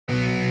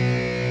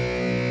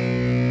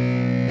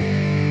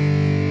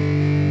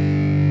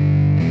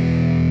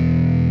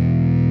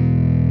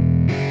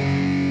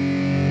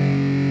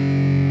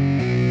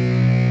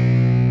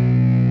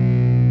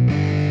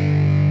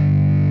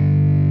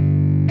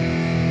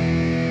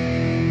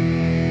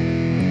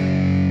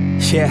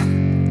Yeah,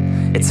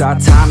 it's our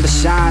time to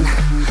shine.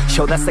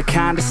 Yo, that's the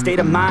kind of state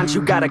of mind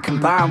you gotta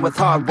combine with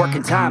hard work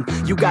and time.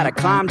 You gotta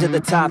climb to the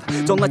top.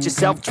 Don't let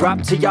yourself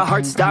drop till your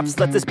heart stops.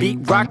 Let this beat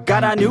rock.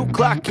 Got a new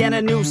clock and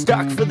a new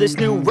stock for this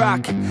new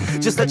rock.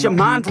 Just let your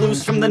mind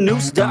loose from the new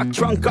stock.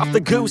 Drunk off the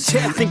goose,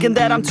 thinking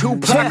that I'm too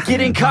pop.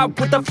 Getting caught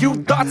with a few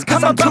thoughts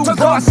cause I'm too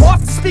lost. Off,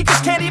 the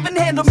speakers can't even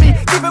handle me.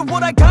 Giving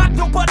what I got,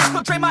 nobody's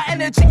gonna drain my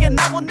energy. And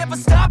I will never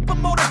stop,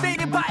 I'm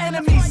motivated by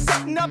enemies.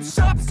 Setting up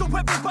shop so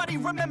everybody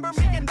remember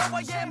me. And no,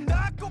 I am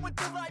not going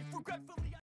through life regretfully.